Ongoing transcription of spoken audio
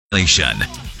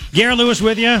Garrett Lewis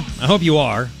with you. I hope you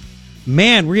are.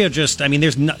 Man, we are just,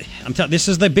 there's no, this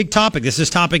is the big topic. This is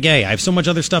topic A. I have so much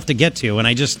other stuff to get to, and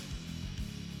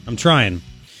I'm trying.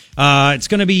 It's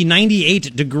going to be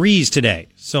 98 degrees today,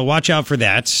 so watch out for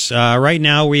that. Right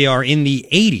now, we are in the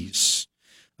 80s,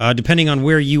 depending on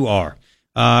where you are.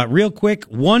 Real quick,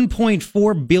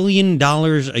 $1.4 billion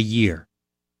a year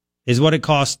is what it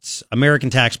costs American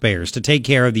taxpayers to take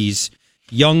care of these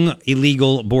young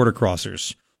illegal border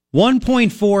crossers.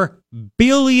 $1.4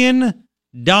 billion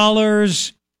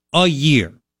a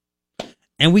year.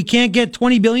 And we can't get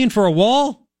 $20 billion for a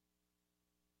wall?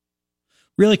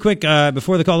 Really quick,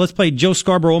 before the call, let's play Joe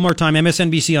Scarborough one more time.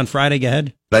 MSNBC on Friday. Go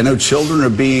ahead. I know children are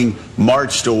being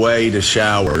marched away to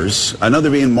showers. I know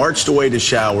they're being marched away to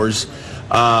showers.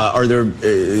 Or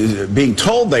they're being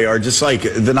told they are, just like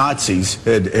the Nazis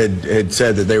had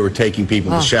said that they were taking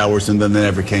people to showers and then they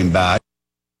never came back.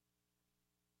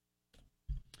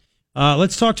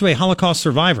 Let's talk to a Holocaust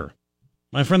survivor,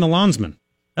 my friend the Lawnsman.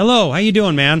 Hello, how you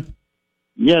doing, man?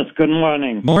 Yes, good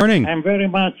morning. Morning. I'm very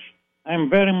much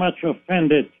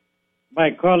offended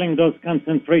by calling those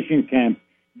concentration camps.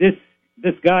 This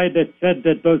guy that said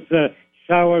that those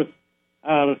showers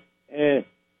are to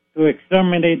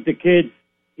exterminate the kids,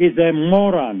 he's a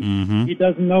moron. Mm-hmm. He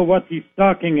doesn't know what he's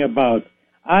talking about.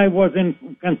 I was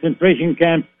in concentration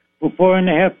camp for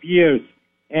 4.5 years,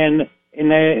 and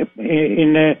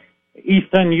in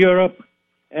Eastern Europe,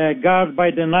 guarded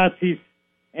by the Nazis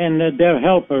and their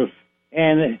helpers,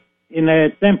 and in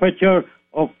a temperature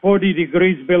of 40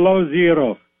 degrees below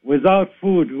zero, without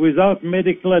food, without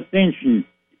medical attention.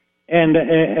 And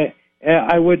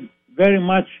I would very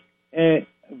much,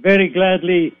 very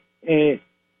gladly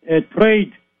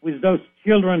trade with those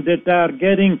children that are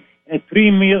getting at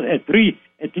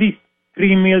least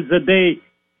 3 meals a day,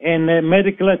 and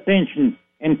medical attention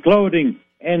and clothing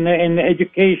and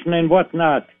education and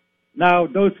whatnot. Now,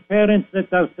 those parents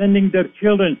that are sending their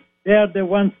children, they are the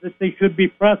ones that they should be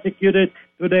prosecuted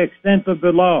to the extent of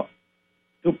the law,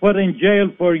 to put in jail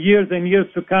for years and years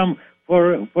to come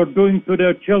for doing to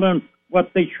their children what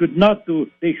they should not do.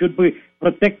 They should be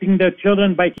protecting their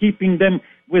children by keeping them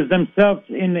with themselves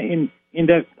in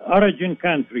their origin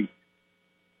country.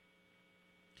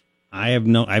 I have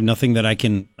nothing that I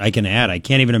can add. I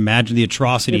can't even imagine the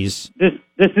atrocities.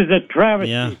 This is a travesty.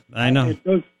 Yeah, I know.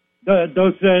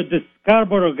 The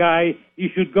Scarborough guy, he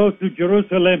should go to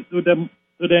Jerusalem to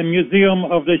the Museum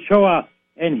of the Shoah,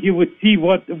 and he would see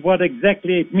what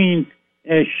exactly it means,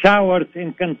 showers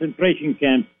in concentration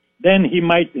camps. Then he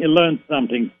might learn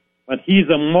something. But he's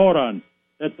a moron.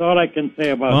 That's all I can say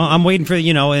about it. Well, I'm waiting for,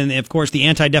 and of course the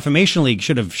Anti-Defamation League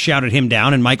should have shouted him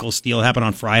down, and Michael Steele happened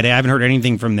on Friday. I haven't heard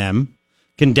anything from them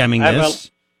condemning this.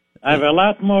 I have a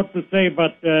lot more to say,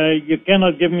 but you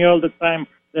cannot give me all the time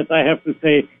that I have to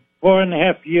say.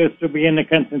 4.5 years to be in a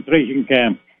concentration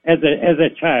camp as a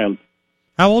child.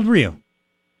 How old were you?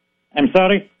 I'm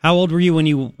sorry? How old were you when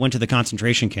you went to the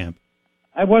concentration camp?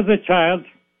 I was a child.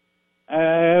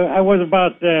 I was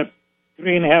about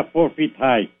 3.5, 4 feet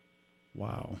high.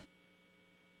 Wow.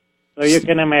 So you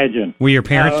can imagine. Were your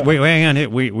parents? Wait, hang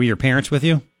on. Were your parents with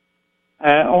you?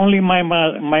 Only my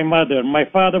mother. My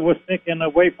father was taken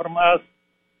away from us,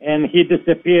 and he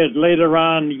disappeared. Later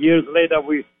on, years later,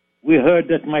 we heard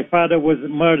that my father was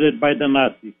murdered by the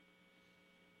Nazis.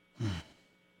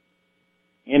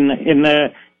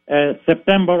 In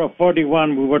September of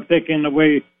 41, we were taken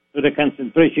away to the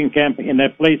concentration camp in a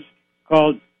place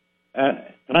called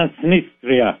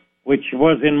Transnistria, which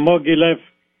was in Mogilev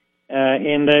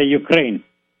in Ukraine.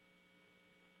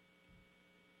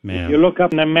 Man. If you look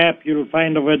up on the map, you'll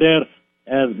find over there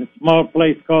a small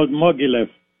place called Mogilev.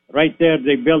 Right there,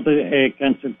 they built a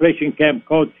concentration camp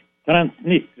called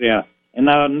Transnistria. And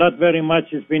now not very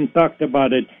much has been talked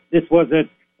about it. This was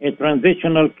a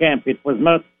transitional camp. It was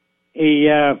not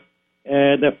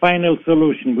the final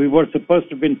solution. We were supposed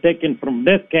to have been taken from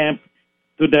that camp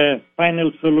to the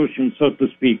final solution, so to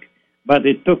speak. But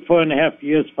it took 4.5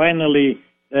 years. Finally,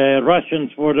 the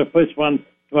Russians were the first ones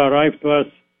to arrive to us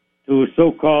to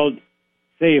so-called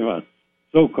save us.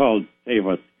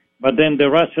 But then the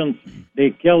Russians,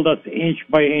 they killed us inch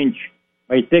by inch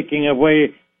by taking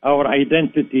away our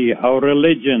identity, our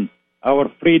religion, our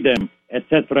freedom,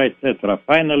 etc., etc.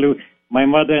 Finally, my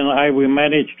mother and I, we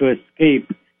managed to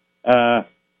escape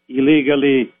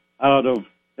illegally out of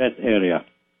that area.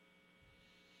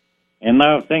 And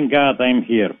now, thank God, I'm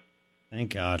here.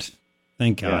 Thank God.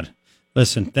 Yeah.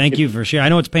 Listen, thank you for sharing. I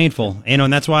know it's painful,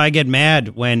 and that's why I get mad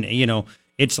when,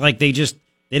 it's like they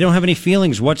don't have any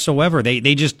feelings whatsoever. They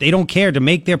don't care to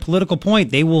make their political point.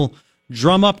 They will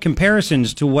drum up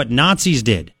comparisons to what Nazis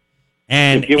did.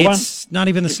 And If you it's not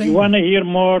even the If same. you want to hear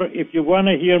more,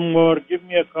 give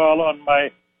me a call on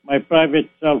my private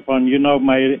cell phone. You know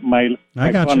my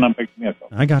got phone you. number. Give me a call.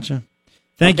 I gotcha.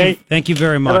 Thank Okay. you. Thank you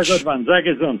very Have much. a good one. Sehr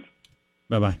gesund.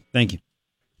 Bye-bye. Thank you.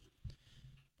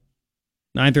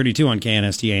 9:32 on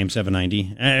KNST AM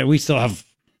 790. We still have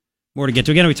more to get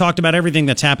to. Again, we talked about everything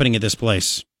that's happening at this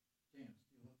place.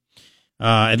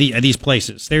 At these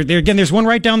places. Again, there's one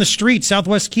right down the street,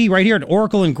 Southwest Key, right here at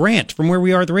Oracle and Grant, from where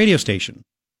we are at the radio station.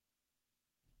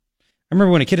 I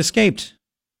remember when a kid escaped.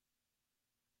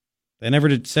 They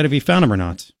never said if he found him or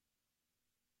not.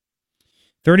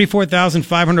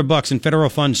 $34,500 in federal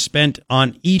funds spent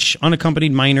on each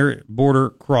unaccompanied minor border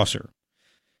crosser.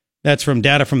 That's from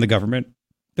data from the government.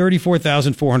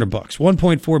 $34,400.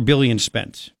 $1.4 billion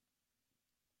spent.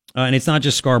 And it's not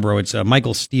just Scarborough. It's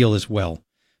Michael Steele as well.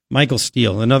 Michael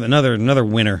Steele, another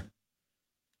winner.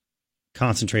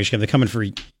 Concentration camp. They're coming for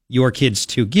your kids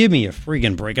too. Give me a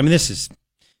friggin' break. I mean, it's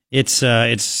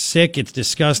sick, it's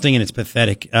disgusting, and it's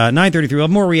pathetic. 9:33. We'll have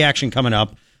more reaction coming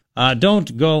up.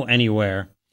 Don't go anywhere.